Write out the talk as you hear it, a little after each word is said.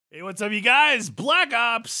Hey, what's up, you guys? Black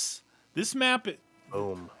Ops. This map.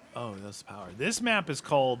 Boom. Oh, that's power. This map is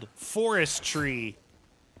called Forestry.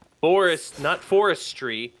 Forest, not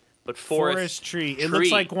forestry, but Forestry. It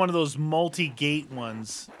looks like one of those multi-gate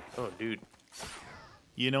ones. Oh, dude.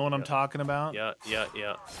 You know what I'm talking about? Yeah.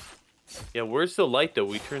 Yeah, where's the light, though?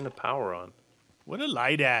 We turned the power on. What a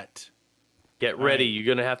light at. Get ready. You're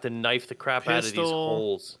going to have to knife the crap out of these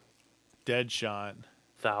holes. Dead shot.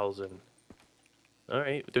 1,000. All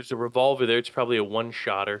right. There's a revolver there. It's probably a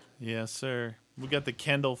one-shotter. Yes, sir. We got the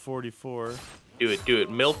Kendall 44. Do it.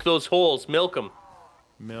 Milk those holes. Milk them.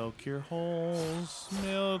 Milk your holes.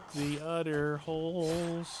 Milk the utter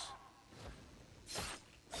holes.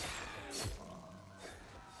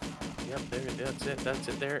 Yep, there. That's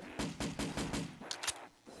it there.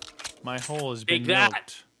 My hole has been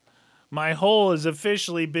milked. My hole has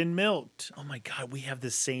officially been milked. Oh my god, we have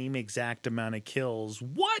the same exact amount of kills.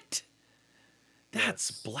 What?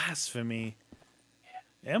 That's blasphemy.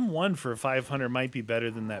 M1 for 500 might be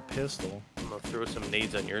better than that pistol. I'm gonna throw some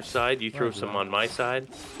nades on your side. You throw some on my side.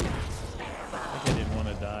 I think I didn't want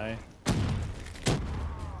to die.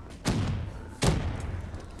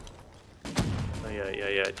 Oh,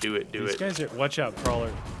 yeah. Do it. These guys are... Watch out,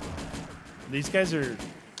 crawler. These guys are...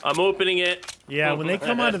 I'm opening it. Yeah, when they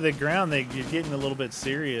come out of the ground, you're getting a little bit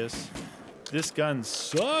serious. This gun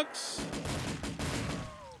sucks.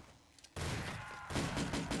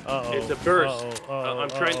 Uh-oh. It's a burst. I'm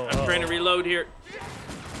trying to reload here.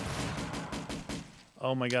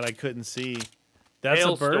 Oh my god, I couldn't see. That's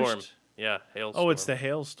hailstorm. A burst? Yeah, hailstorm. Oh, it's the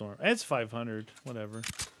hailstorm. It's 500. Whatever.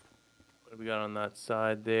 What do we got on that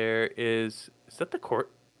side there? Is that the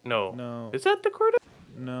court? No. No. Is that the court?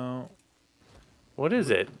 No. What is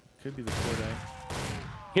it? Could be the Cordite.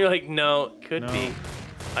 You're like, no, could be.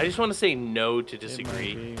 I just want to say no to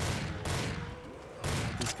disagree.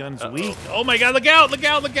 This gun's weak. Oh my god, look out!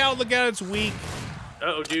 It's weak.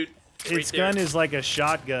 Uh-oh, dude. Its gun is like a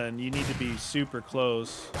shotgun. You need to be super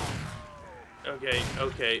close. Okay.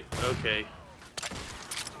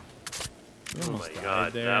 Oh my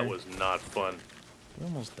god, that was not fun. We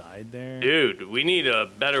almost died there. Dude, we need a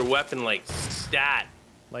better weapon like stat.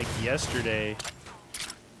 Like yesterday.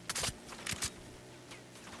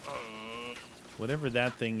 Whatever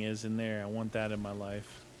that thing is in there, I want that in my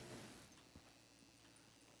life.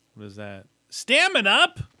 What is that? Stamina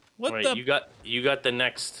up? What right, the? you got the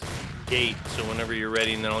next gate, so whenever you're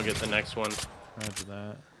ready, and then I'll get the next one. After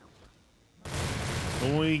that.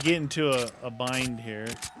 When we get into a bind here.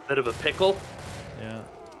 Bit of a pickle? Yeah.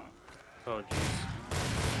 Oh, jeez.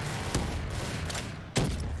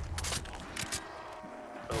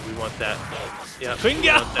 Oh, we want that. Yeah. Couldn't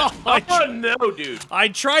get. Oh, no, dude. I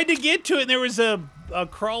tried to get to it, and there was a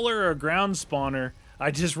crawler or a ground spawner.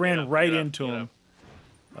 I just ran right into him.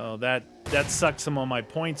 Oh, that sucked some of my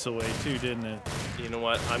points away too, didn't it? You know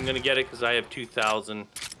what? I'm gonna get it because I have 2,000.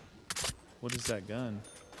 What is that gun?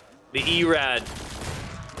 The E-Rad.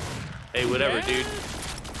 Hey, whatever, dude.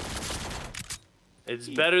 It's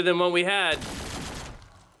better than what we had.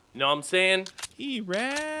 Know what I'm saying?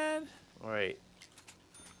 E-Rad. All right.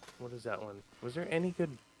 What is that one? Was there any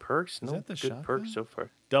good perks? No good perks so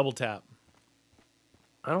far. Double tap.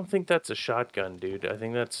 I don't think that's a shotgun, dude. I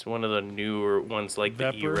think that's one of the newer ones like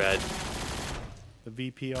the E-Red. The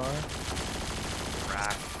VPR.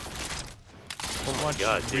 Rack. Oh my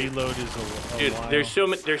god, dude. Reload is a dude, while. there's so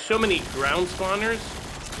many ground spawners.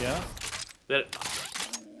 Yeah. That.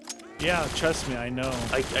 Yeah, trust me, I know.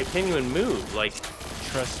 I can't even move. Like.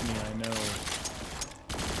 Trust me, I know.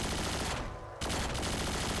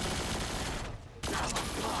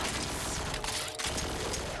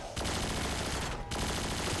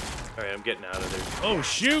 Alright, I'm getting out of there. Oh,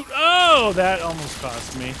 shoot! Oh, that almost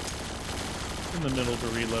cost me. In the middle of a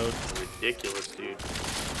reload. Ridiculous, dude.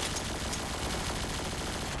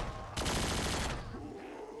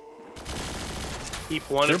 Keep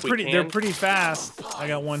one if we can. They're pretty fast. I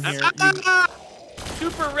got one here.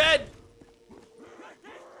 Super red!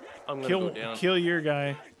 I'm gonna go down. Kill your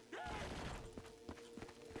guy.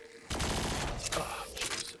 Oh,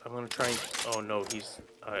 jeez. I'm gonna try and... Oh, no, he's...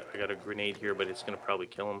 I got a grenade here, but it's gonna probably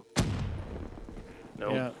kill him.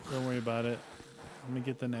 No. Yeah, don't worry about it. Let me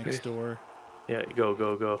get the next door. Yeah,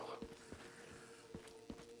 go.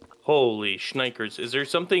 Holy schnikers. Is there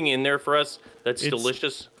something in there for us that's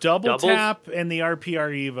delicious? Doubles? Tap and the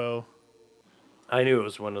RPR Evo. I knew it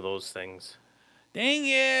was one of those things. Dang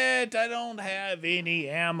it! I don't have any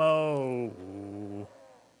ammo.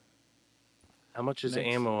 How much is the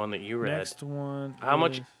ammo on the E-Rad? Next one. How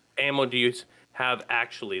much ammo do you have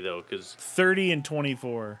actually, though? 'Cause 30 and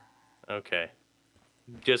 24. Okay.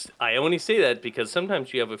 Just, I only say that because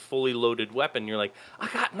sometimes you have a fully loaded weapon. You're like, I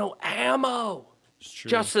got no ammo. It's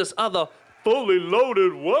true. Just this other fully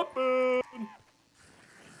loaded weapon.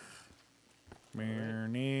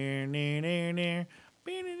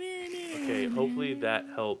 Okay, hopefully that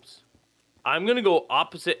helps. I'm gonna go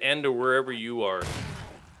opposite end of wherever you are.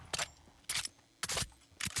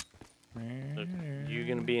 You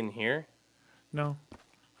gonna be in here? No.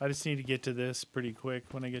 I just need to get to this pretty quick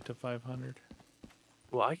when I get to 500.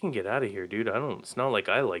 Well, I can get out of here, dude. It's not like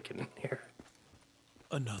I like it in here.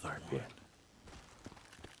 Another one.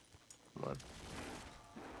 Come on.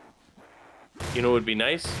 You know what would be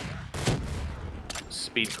nice?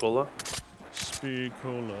 Speed cola. Speed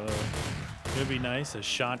cola. It would be nice, a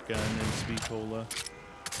shotgun and speed cola.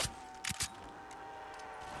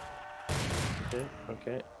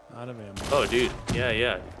 Okay. Out of ammo. Oh, dude.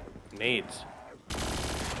 Yeah. Nades. There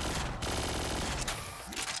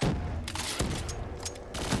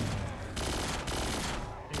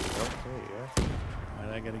you go.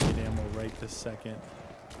 Alright, I gotta get ammo right this second.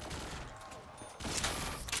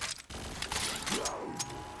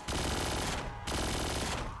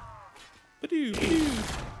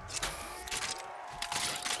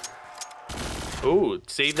 Ooh,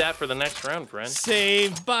 save that for the next round, friend.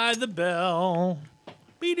 Saved by the bell.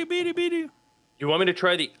 Beedoo. You want me to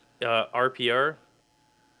try the RPR?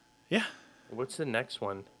 Yeah. What's the next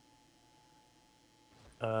one?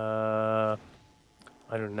 I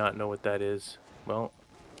do not know what that is. Well,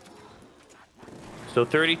 so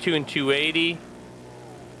 32 and 280.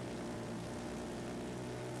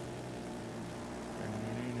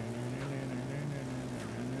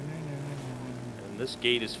 And this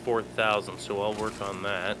gate is 4,000, so I'll work on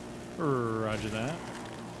that. Roger that.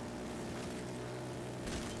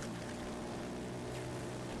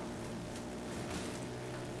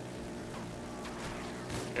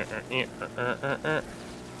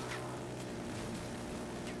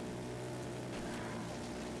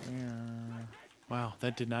 Wow,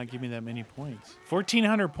 that did not give me that many points.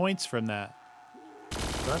 1,400 points from that.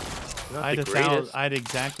 Not I the had greatest. I had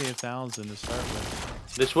exactly 1,000 to start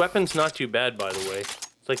with. This weapon's not too bad, by the way.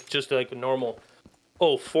 It's like just like a normal.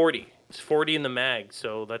 Oh, 40. It's 40 in the mag,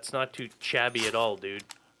 so that's not too shabby at all, dude.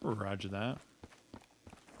 Roger that.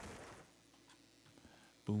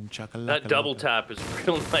 Boom, chakalaka. That double tap is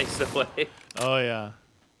real nice that way. Oh yeah.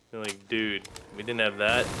 You're like, dude, we didn't have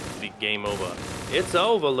that. It'd be game over. It's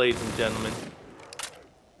over, ladies and gentlemen.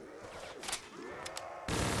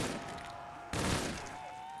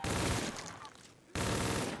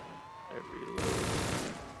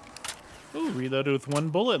 Ooh, reloaded with 1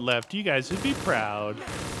 bullet left. You guys would be proud.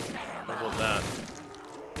 How about that?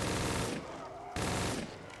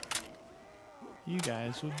 You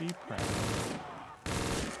guys would be proud.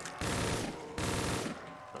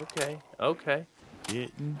 Okay.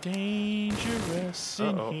 Getting dangerous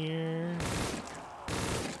in here.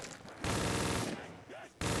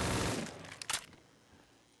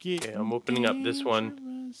 Okay, I'm opening up this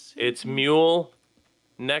one. It's Mule.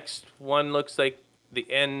 Next one looks like the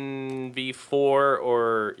NV4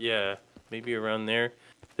 or, yeah, maybe around there.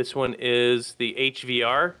 This one is the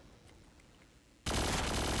HVR.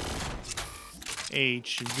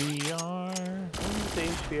 HVR. I wonder what the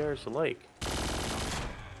HVR is like.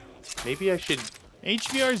 Maybe I should...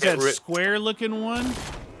 HVR is that square-looking one?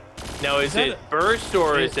 Now, is it burst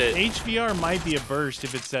or is it... HVR might be a burst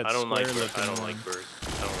if it's that square-looking one. I don't like burst.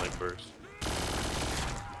 I don't like burst.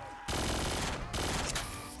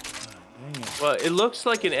 Dang it. Well, it looks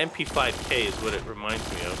like an MP5K is what it reminds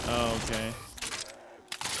me of. Oh, okay.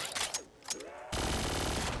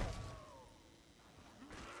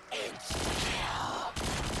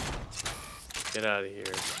 Get out of here.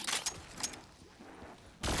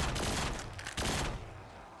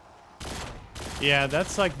 Yeah,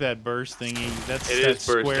 that's like that burst thingy. That's It that is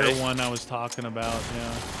burst, square eh? one I was talking about,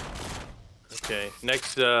 yeah. Okay,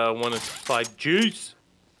 next one is 5Gs.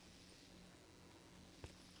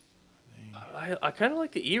 I kind of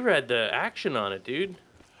like the ERAD, the action on it, dude.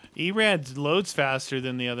 ERAD loads faster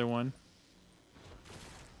than the other one.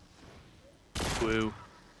 Woo.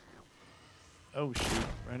 Oh, shoot.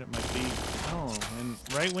 Right at my feet. Oh, and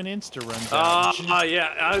right when Insta runs out.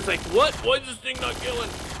 Yeah. I was like, what? Why is this thing not killing?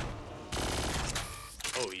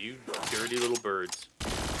 Oh, you dirty little birds.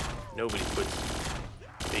 Nobody puts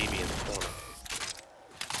baby in the corner.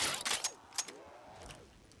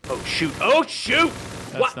 Oh, shoot. Oh, shoot!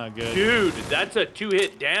 That's not good. Dude, that's a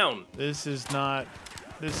 2-hit down. This is not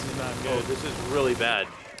good. Oh, this is really bad.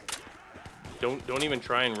 Don't even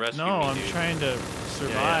try and rescue me, No, I'm dude. trying to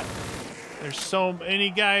survive. Yeah. There's so many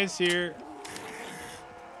guys here.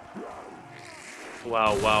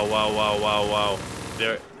 Wow.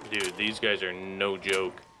 Dude, these guys are no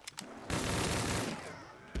joke.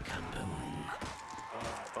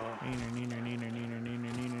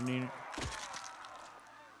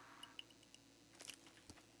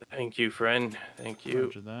 Thank you, friend. Thank you.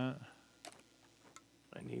 Roger that.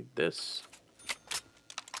 I need this.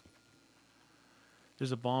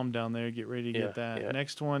 There's a bomb down there. Get ready to get that. Yeah.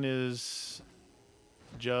 Next one is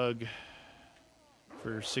Jug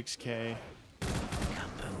for 6K.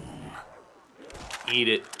 Eat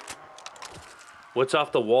it. What's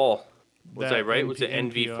off the wall? Was That I right? Was it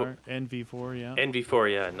NVR? NV4? NV4, yeah.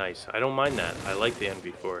 NV4, yeah, nice. I don't mind that. I like the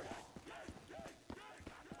NV4.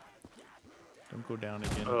 Don't go down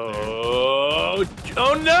again. Oh,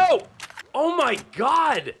 oh no! Oh my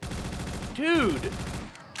god! Dude!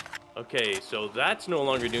 Okay, so that's no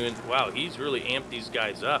longer doing... Wow, he's really amped these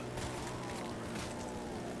guys up.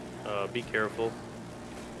 Be careful.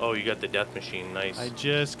 Oh, you got the death machine. Nice. I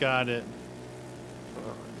just got it.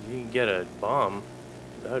 You can get a bomb.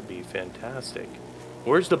 That would be fantastic.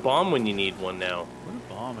 Where's the bomb when you need one now? Where's the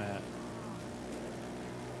bomb at?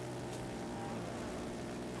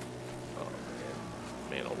 Oh,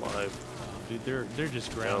 man alive. Oh, dude, they're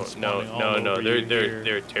just ground No, spawning all no, over no. you here.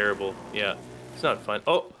 They're terrible. Yeah, it's not fun.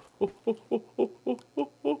 Oh.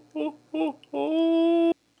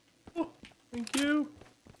 Thank you.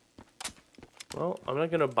 Well, I'm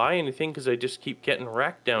not gonna buy anything because I just keep getting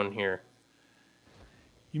wrecked down here.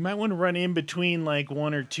 You might want to run in between like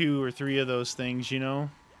 1 or 2 or 3 of those things, you know?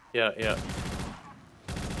 Yeah.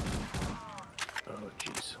 Oh,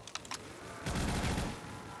 jeez.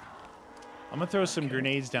 I'm gonna throw some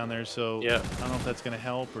grenades down there, so Yeah. I don't know if that's gonna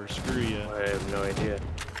help or screw you. I have no idea.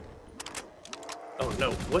 Oh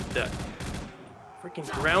no, what the? Freaking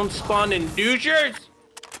ground spawn inducers!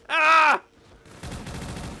 Ah!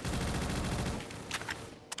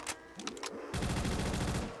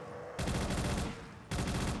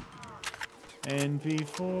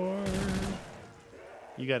 NV4.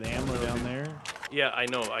 You got ammo down there? Yeah, I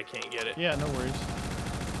know, I can't get it. Yeah, no worries.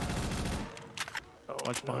 Oh,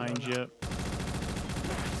 Watch no, behind no. you.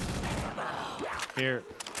 Here.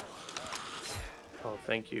 Oh,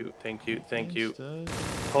 thank you. Thanks, Doug.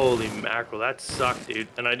 Holy mackerel, that sucked, dude.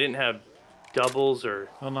 And I didn't have doubles or...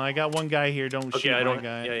 Hold on, I got one guy here. Don't shoot I my don't...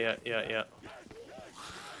 guy. Yeah.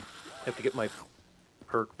 I have to get my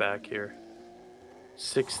perk back here.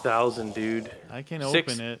 6,000, dude. I can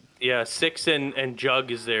open it. Yeah, 6 and Jug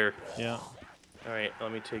is there. Yeah. All right,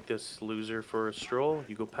 let me take this loser for a stroll.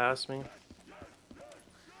 You go past me.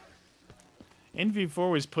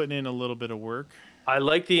 NV4 was putting in a little bit of work. I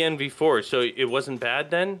like the NV4, so it wasn't bad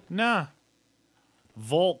then? Nah.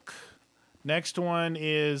 Volk. Next one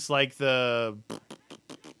is like the...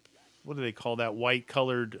 What do they call that? White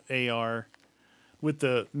colored AR. With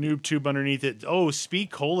the noob tube underneath it. Oh,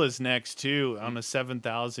 Speed Cola's next too on a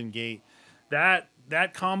 7,000 gate. That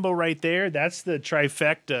combo right there, that's the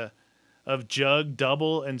trifecta of Jug,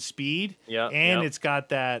 Double, and Speed. Yeah. And it's got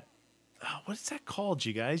that. What is that called,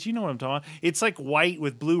 you guys? You know what I'm talking about. It's like white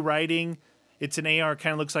with blue writing. It's an AR,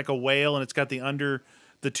 kind of looks like a whale, and it's got the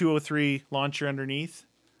 203 launcher underneath.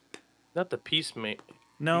 Not the Peacemaker.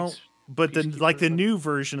 No, but the new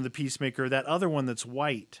version of the Peacemaker, that other one that's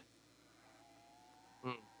white.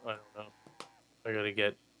 I don't know. I gotta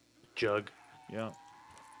get Jug. Yeah.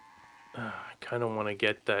 I kind of want to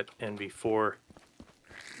get that NV4.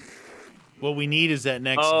 What we need is that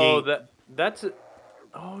next gate. That's it.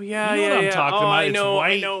 Oh yeah, you know what I'm talking about. I It's know,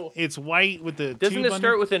 white. I know. It's white with the. Doesn't it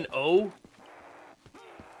start with an O?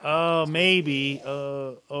 Oh, maybe.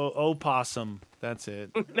 Opossum. That's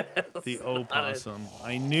it. The opossum.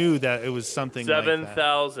 I knew that it was something like that.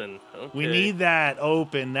 7,000. Okay. We need that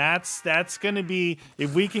open. That's gonna be,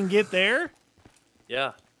 if we can get there.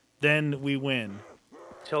 Yeah. Then we win.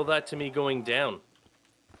 Tell that to me going down.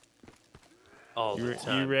 All the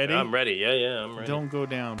time. You ready? I'm ready. Yeah, I'm ready. Don't go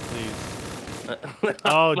down, please.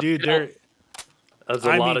 Oh, dude, there. That was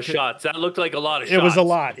a lot of shots. That looked like a lot of shots. It was a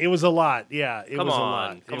lot. It was a lot. Yeah, it Come was on. a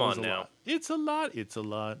lot. Come on now. It's a lot. It's a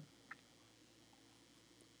lot.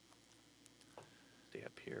 Stay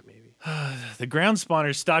up here, maybe. The ground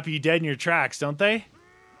spawners stop you dead in your tracks, don't they?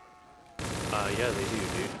 Yeah, they do,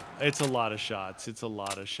 dude. It's a lot of shots. It's a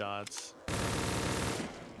lot of shots.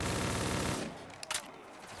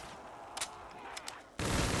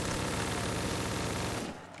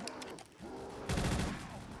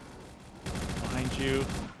 Behind you.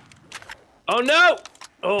 Oh no!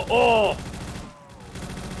 Oh!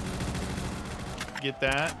 Get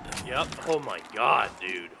that? Yep. Oh my god,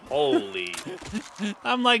 dude. Holy.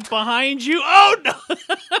 I'm like behind you. Oh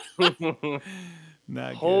no!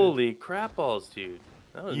 Not Holy crap balls, dude.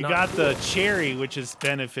 You got the cherry, which is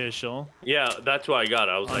beneficial. Yeah, that's why I got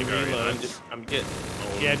it. I was like, all right, I'm getting.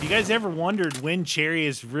 Yeah, have you guys ever wondered when cherry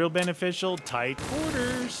is real beneficial? Tight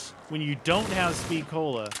quarters. When you don't have speed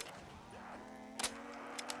cola.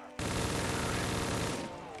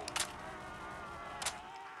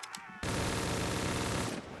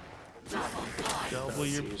 Double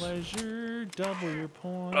your pleasure, double your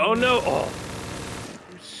points. Oh no! Oh,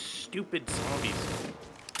 you stupid zombies!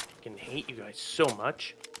 I fucking hate you guys so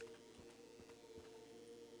much.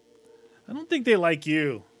 I don't think they like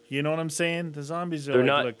you. You know what I'm saying? The zombies are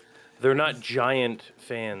look. They're not giant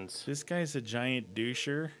fans. This guy's a giant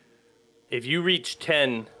doucher. If you reach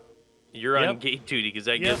 10, you're on gate duty because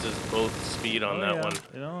that gives us both speed on that one.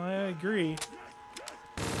 You know, I agree.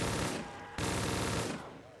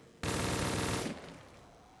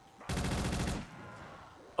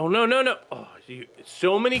 Oh, no, no, no. Oh,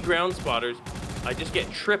 so many ground spotters. I just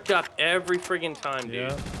get tripped up every friggin' time, dude.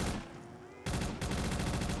 Yeah.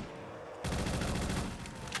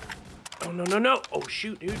 Oh, no, no, no. Oh,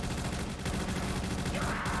 shoot, dude.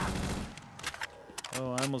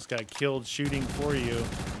 Oh, I almost got killed shooting for you.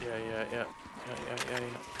 Yeah.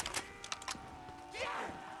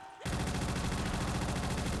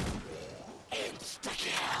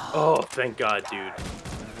 Oh, thank God, dude.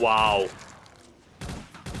 Wow.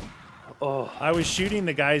 Oh. I was shooting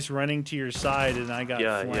the guys running to your side, and I got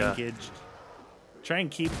flankaged. Try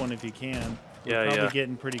and keep one if you can. We're probably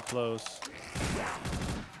getting pretty close.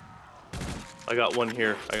 I got one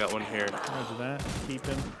here. Roger that. Keep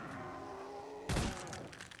him.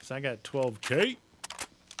 So I got 12K.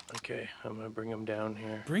 Okay, I'm gonna bring him down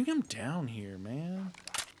here. Bring him down here, man.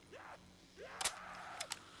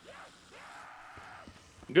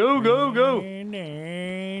 Go, go, go!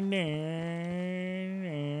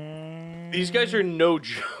 These guys are no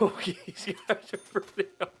joke. These guys are pretty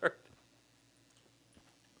hard.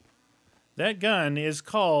 That gun is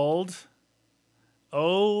called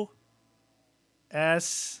OSA.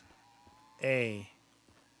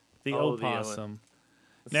 The opossum.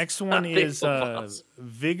 Next one is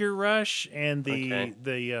Vigor Rush and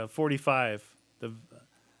the 45. The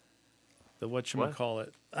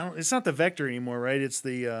whatchamacallit. It's not the Vector anymore, right? It's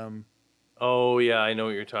the Oh yeah, I know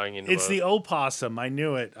what you're talking about. It's the opossum. I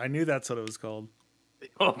knew it. I knew that's what it was called. The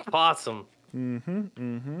opossum.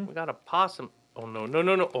 Mm-hmm. We got a possum. Oh no, no,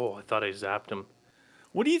 no, no. Oh, I thought I zapped him.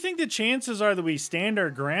 What do you think the chances are that we stand our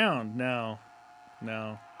ground? No.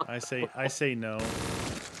 I say no.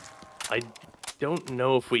 I don't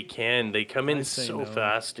know if we can. They come in so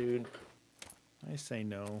fast, dude. I say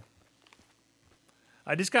no.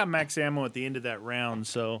 I just got max ammo at the end of that round,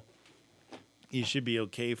 so you should be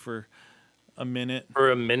okay for a minute.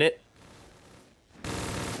 For a minute?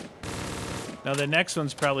 Now the next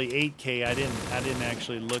one's probably 8K. I didn't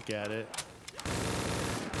actually look at it.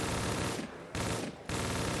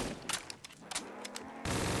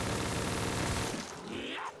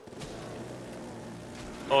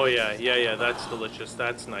 Oh yeah. That's delicious.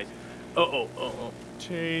 That's nice. Oh.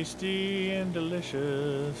 Tasty and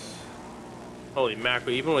delicious. Holy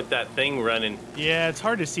mackerel! Even with that thing running. Yeah, it's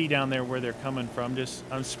hard to see down there where they're coming from.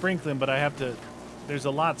 I'm sprinkling, but I have to. There's a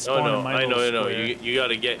lot spawning in my little square. You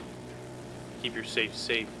gotta keep your safe.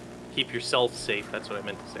 Keep yourself safe. That's what I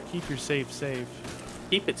meant to say. Keep your safe safe.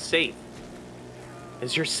 Keep it safe.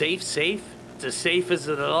 Is your safe safe? It's as safe as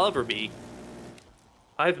it'll ever be.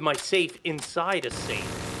 I have my safe inside a safe.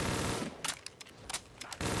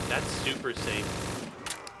 That's super safe.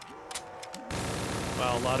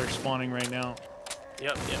 Wow, a lot are spawning right now.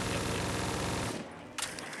 Yep.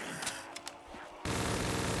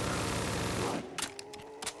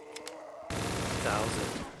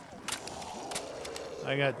 1,000.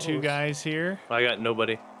 I got two guys here. I got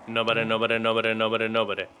nobody. Nobody.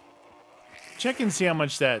 Check and see how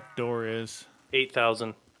much that door is.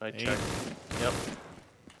 8,000. I checked. Yep.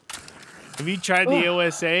 Have you tried the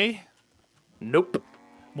OSA? Nope.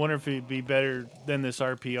 Wonder if it'd be better than this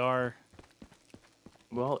RPR.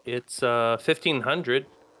 Well, it's 1,500.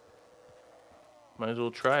 Might as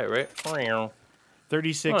well try it, right?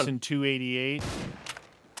 36 and 288.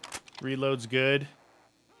 Reload's good.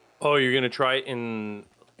 Oh, you're gonna try it in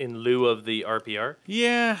lieu of the RPR?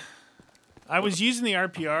 Yeah, I was using the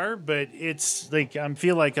RPR, but it's like I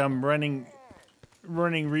feel like I'm running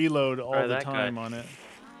reload all the time on it.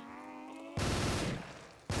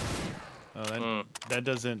 Oh, that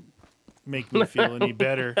doesn't make me feel any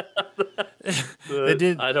better.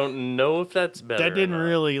 I don't know if that's better. That didn't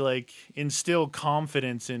really like instill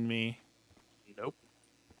confidence in me. Nope.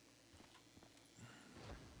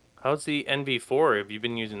 How's the NV4? Have you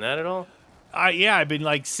been using that at all? Yeah, I've been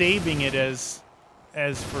like saving it as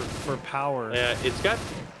as for power. Yeah, it's got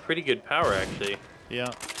pretty good power actually.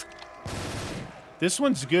 Yeah. This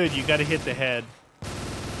one's good. You got to hit the head.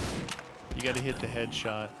 You got to hit the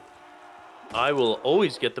headshot. I will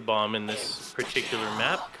always get the bomb in this particular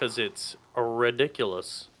map because it's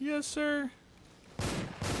ridiculous. Yes, sir.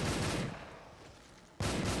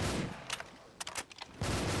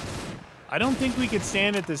 I don't think we could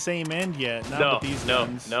stand at the same end yet. Not with these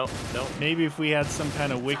guns. No. Maybe if we had some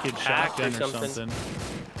kind of wicked shotgun or something.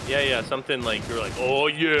 Yeah, something like you're like, oh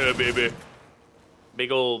yeah, baby.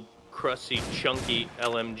 Big old crusty, chunky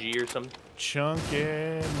LMG or something.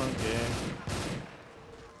 Chunky monkey.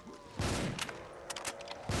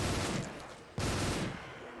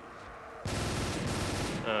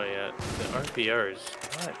 Oh yeah, the RPR is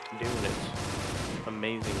not doing its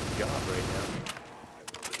amazing job right now.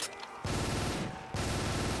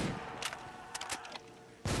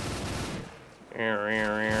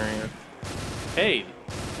 Hey,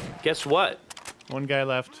 guess what? One guy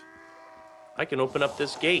left. I can open up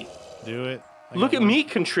this gate. Do it. Look at me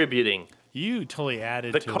contributing. You totally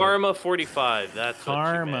added the to Karma it. 45. That's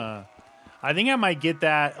Karma. I think I might get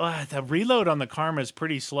that. The reload on the Karma is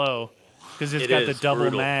pretty slow because it's got the double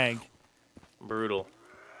mag. Brutal.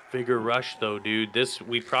 Vigor Rush though, dude.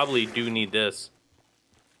 We probably do need this.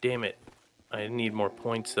 Damn it. I need more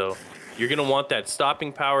points though. You're gonna want that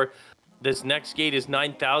stopping power. This next gate is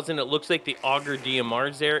 9,000. It looks like the Auger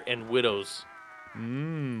DMR's there and Widows.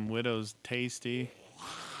 Widow's tasty.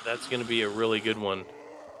 That's gonna be a really good one.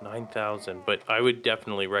 9,000. But I would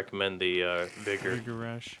definitely recommend the Vigor. Vigor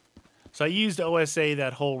Rush. So I used OSA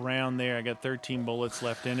that whole round there. I got 13 bullets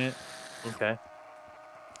left in it. Okay.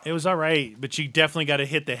 It was all right, but you definitely got to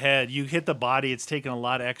hit the head. You hit the body, it's taking a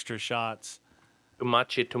lot of extra shots. Too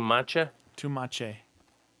much. Too much.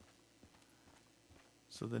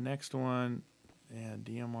 So the next one, yeah,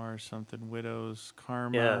 DMR or something, Widows,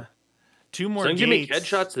 Karma. Yeah. 2 more gates. Give me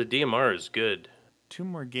headshots. The DMR is good. 2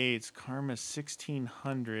 more gates. Karma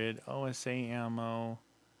 1600. OSA ammo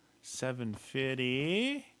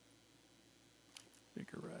 750.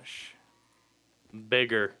 Vigor Rush.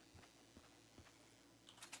 Bigger.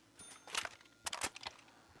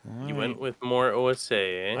 Right. You went with more OSA,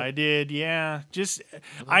 eh? I did, yeah.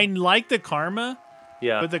 I like the Karma.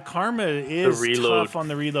 Yeah. But the Karma is tough on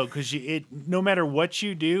the reload because no matter what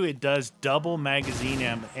you do, it does double magazine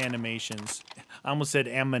animations. I almost said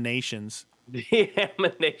emanations. The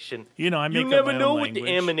ammunition. You know, I make You up never my know own with the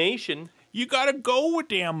language. ammunition. You gotta go with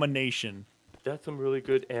the ammunition. That's some really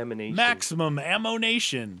good ammunition. Maximum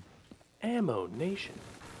ammonation. Ammonation.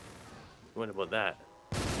 What about that?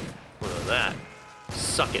 What about that?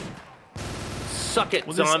 Suck it. Suck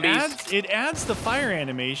it, zombies. It adds the fire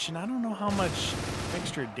animation. I don't know how much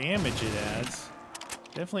extra damage it adds.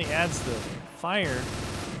 Definitely adds the fire,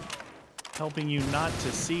 helping you not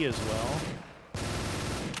to see as well.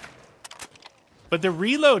 But the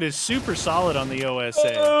reload is super solid on the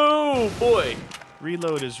OSA. Oh, boy.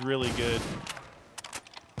 Reload is really good.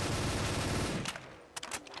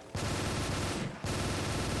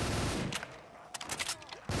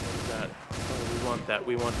 That. Oh,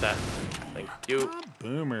 we want that. Thank you.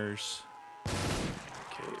 Boomers.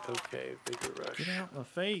 Okay, Vigor Rush. Get out my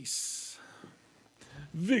face.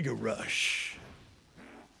 Vigor Rush.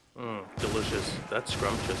 Delicious. That's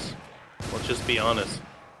scrumptious. Let's just be honest.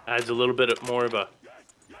 Adds a little bit more of a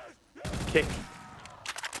kick.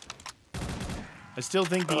 I still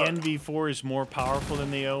think the NV4 is more powerful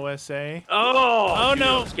than the OSA. Oh, dude,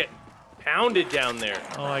 no. I was getting pounded down there.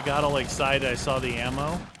 Oh, I got all excited. I saw the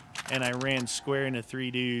ammo, and I ran square into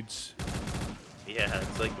 3 dudes. Yeah,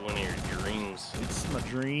 it's like one of your dreams. It's my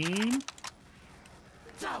dream.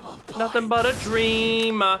 Nothing but a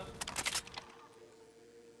dream.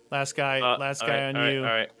 Last guy on you.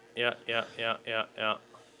 All right. Yeah.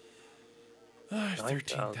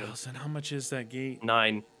 13,000. How much is that gate?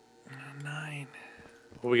 9. 9.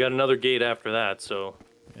 Well, we got another gate after that, so.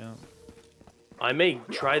 Yeah. I may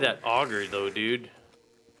try that auger, though, dude.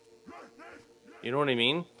 You know what I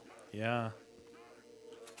mean? Yeah.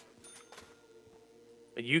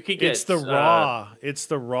 You could get... It's the raw. It's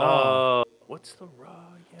the raw. What's the raw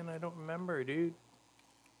again? I don't remember, dude.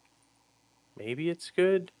 Maybe it's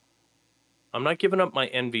good. I'm not giving up my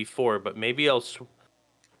NV4, but maybe I'll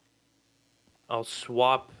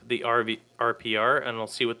swap the RPR and I'll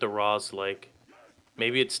see what the raw's like.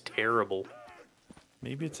 Maybe it's terrible.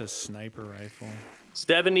 Maybe it's a sniper rifle.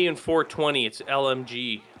 70 and 420. It's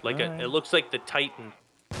LMG. Alright. It looks like the Titan.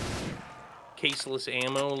 Caseless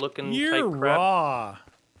ammo looking You're type crap. raw.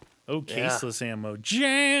 Oh, caseless ammo.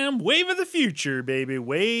 Jam! Wave of the future, baby.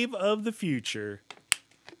 Wave of the future.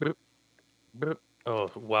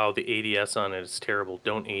 Oh, wow, the ADS on it is terrible.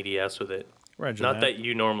 Don't ADS with it. Roger Not that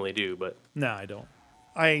you normally do, but... No, I don't.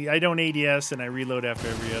 I don't ADS and I reload after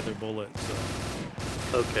every other bullet.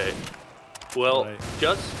 So. Okay. Well,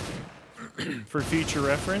 just... for future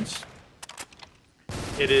reference?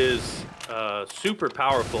 It is super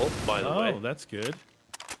powerful, by the way. Oh, that's good.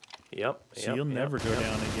 Yep. So you'll never go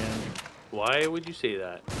down again. Why would you say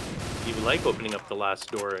that? You like opening up the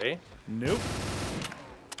last door, eh? Nope.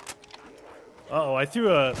 Uh-oh, I threw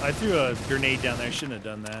a grenade down there. I shouldn't have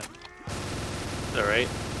done that. All right.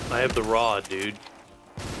 I have the raw, dude.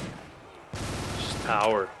 Just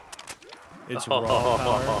power. It's raw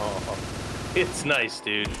power. It's nice,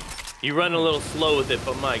 dude. You run a little slow with it,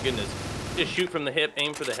 but my goodness. Just shoot from the hip,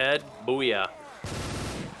 aim for the head. Booyah.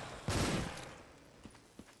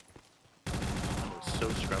 So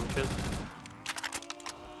scrumptious.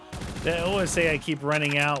 I always say I keep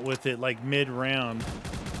running out with it like mid-round.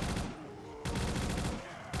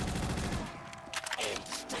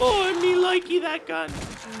 Oh, I me likey that gun.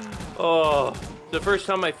 Oh, the first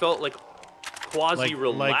time I felt like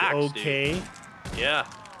quasi-relaxed. Like okay. Dude. Yeah.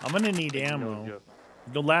 I'm gonna need ammo.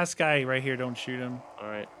 The last guy right here, don't shoot him. All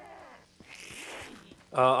right.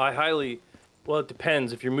 Well, it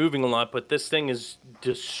depends if you're moving a lot, but this thing is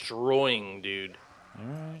destroying, dude. All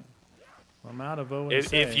right. Well, I'm out of O.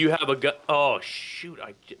 If you have a gun, oh shoot!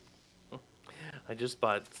 I just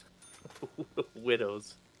bought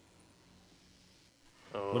widows.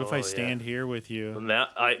 Oh, what if I stand here with you?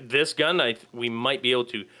 This gun, we might be able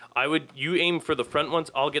to. You aim for the front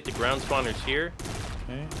ones. I'll get the ground spawners here.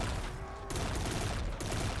 Okay.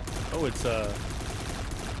 Oh, it's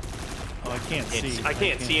Oh, I can't see. I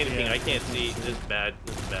can't see anything. Yeah, I can't see. This is bad.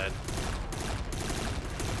 This is bad.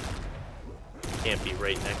 Can't be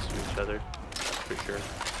right next to each other. That's for sure.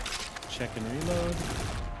 Check and reload.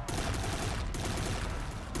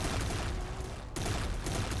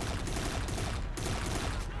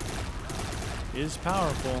 Is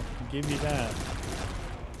powerful. I'll give you that.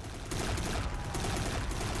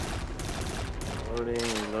 Reloading.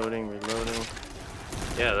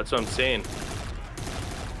 Yeah, that's what I'm saying.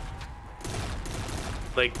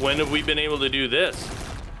 Like, when have we been able to do this?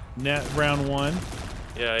 Net round 1.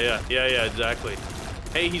 Yeah, exactly.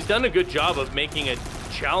 Hey, he's done a good job of making it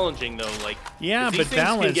challenging, though. Like, yeah, but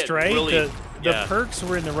balanced, right? Really, the perks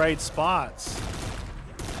were in the right spots.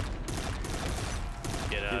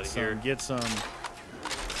 Get out of here. Get some.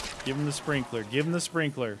 Give him the sprinkler. Give him the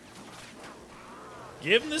sprinkler.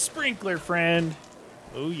 Give him the sprinkler, friend.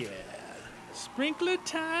 Oh, yeah. Sprinkler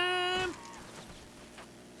time.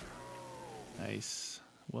 Nice.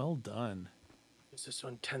 Well done. Is this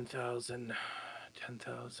one 10,000?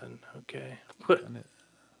 10,000. Okay.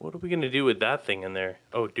 What are we going to do with that thing in there?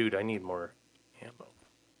 Oh, dude, I need more ammo.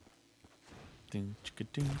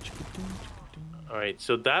 All right,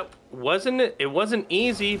 so that wasn't it. It wasn't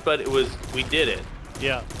easy, but we did it.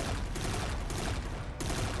 Yeah.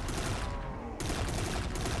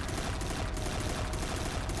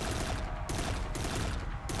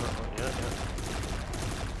 Yeah.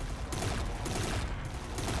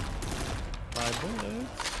 5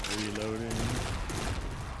 bullets. Reloading.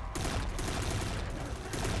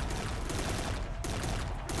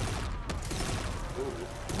 Ooh,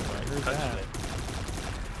 I heard that.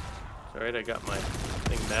 All right, I got my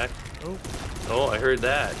thing back. Oh, I heard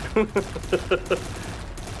that.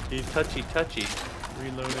 He's touchy.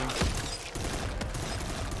 Reloading.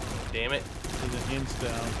 Damn it. There's an insta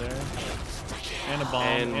out there. And a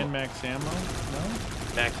bomb. And max ammo.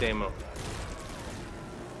 No? Max ammo.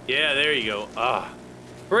 Yeah, there you go. Ah.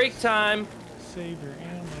 Break time. Save your ammo.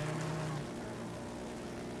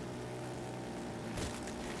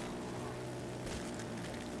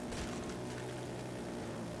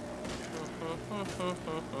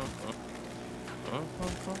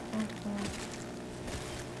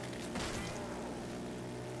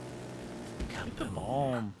 Get the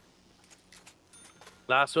bomb.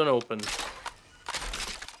 Last one open.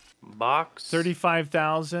 Box.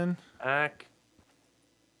 35,000. Pack.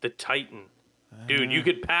 The Titan. Dude, you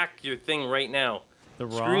could pack your thing right now. The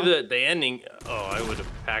raw? Screw the ending. Oh, I would have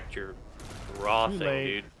packed your raw Too thing, late.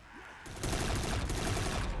 dude.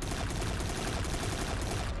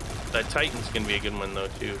 That Titan's gonna be a good one though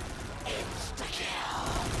too.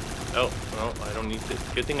 Oh, well, I don't need to.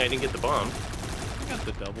 Good thing I didn't get the bomb. I got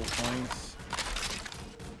the double points.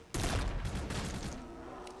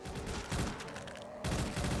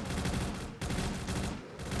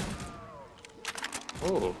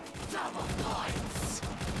 Oh. Double points.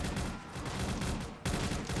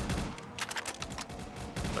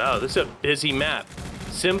 Wow, this is a busy map.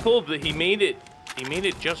 Simple, but he made it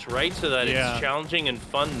just right so that Yeah. it's challenging and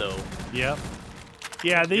fun though. Yep.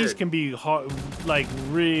 Yeah, these Weird. can be hard, like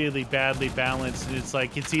really badly balanced. It's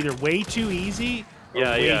like it's either way too easy or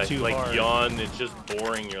Yeah, way yeah. too Like hard. yawn, it's just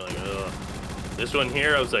boring. You're like, ugh. This one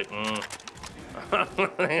here, I was like,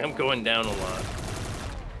 I'm going down a lot.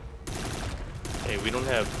 Hey, we don't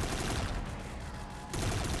have.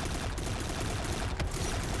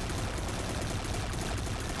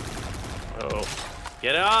 Oh,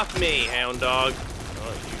 get off me, hound dog!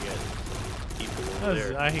 Oh, you got some people over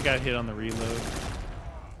there. I got hit on the reload.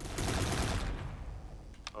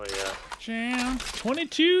 Oh yeah. Jam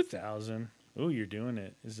 22,000. Oh, you're doing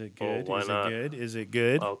it. Is it good? why Is not? it good? Is it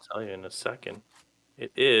good? I'll tell you in a second.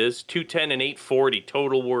 It is 210 and 840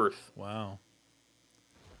 total worth. Wow.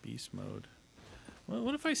 Beast mode. Well,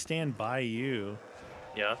 what if I stand by you?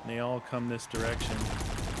 Yeah, And they all come this direction.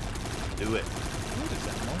 do it. What is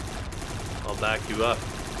that more? I'll back you up.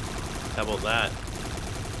 How about that?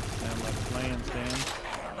 Stand like plans,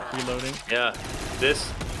 Dan. Reloading. Yeah,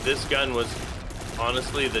 this gun was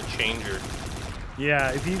honestly the changer.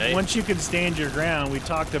 Yeah, if you Hey. once you can stand your ground, we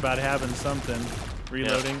talked about having something.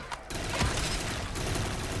 Reloading.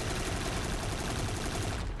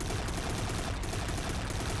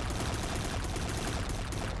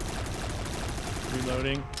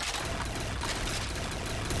 Reloading.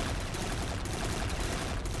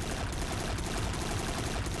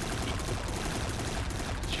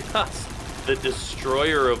 Just the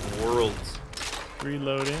destroyer of worlds.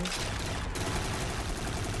 Reloading.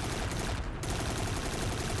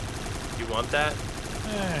 You want that?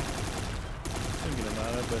 Thinking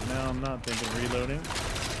about it, but now I'm not thinking reloading.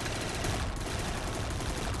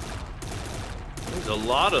 There's a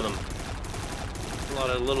lot of them. A lot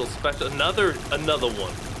of little special. Another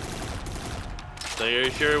one. So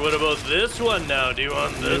you're sure? What about this one now? Do you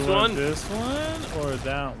want Do this you want one? this one or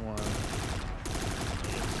that one?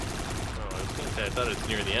 Oh, I was gonna say I thought it's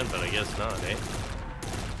near the end, but I guess not, eh?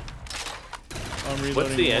 I'm reloading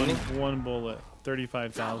What's the ending? one bullet.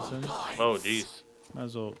 35,000. Oh, jeez. Might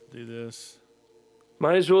as well do this.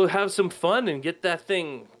 Might as well have some fun and get that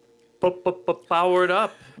thing powered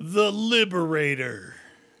up. The Liberator.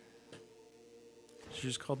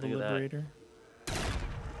 She's called the Look at that. Liberator.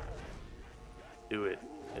 Do it.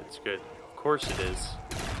 It's good. Of course it is.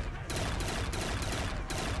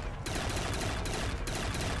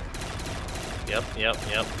 Yep.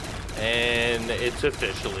 And it's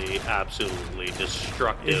officially absolutely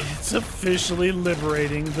destructive. It's officially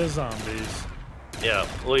liberating the zombies. Yeah,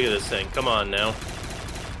 look at this thing. Come on now.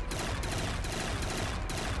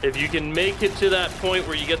 If you can make it to that point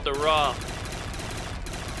where you get the raw,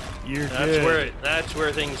 You're good. that's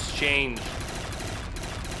where things change.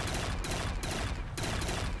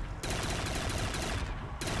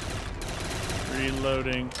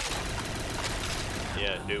 Reloading.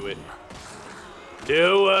 Yeah, do it.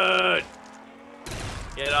 Do it!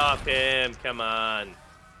 Get off him, come on.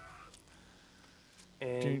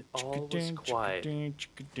 And all was quiet in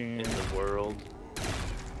the world.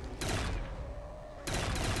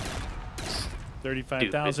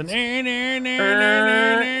 35,000.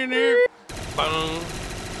 Bong.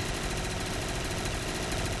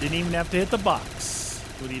 Didn't even have to hit the box.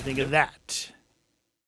 What do you think of that?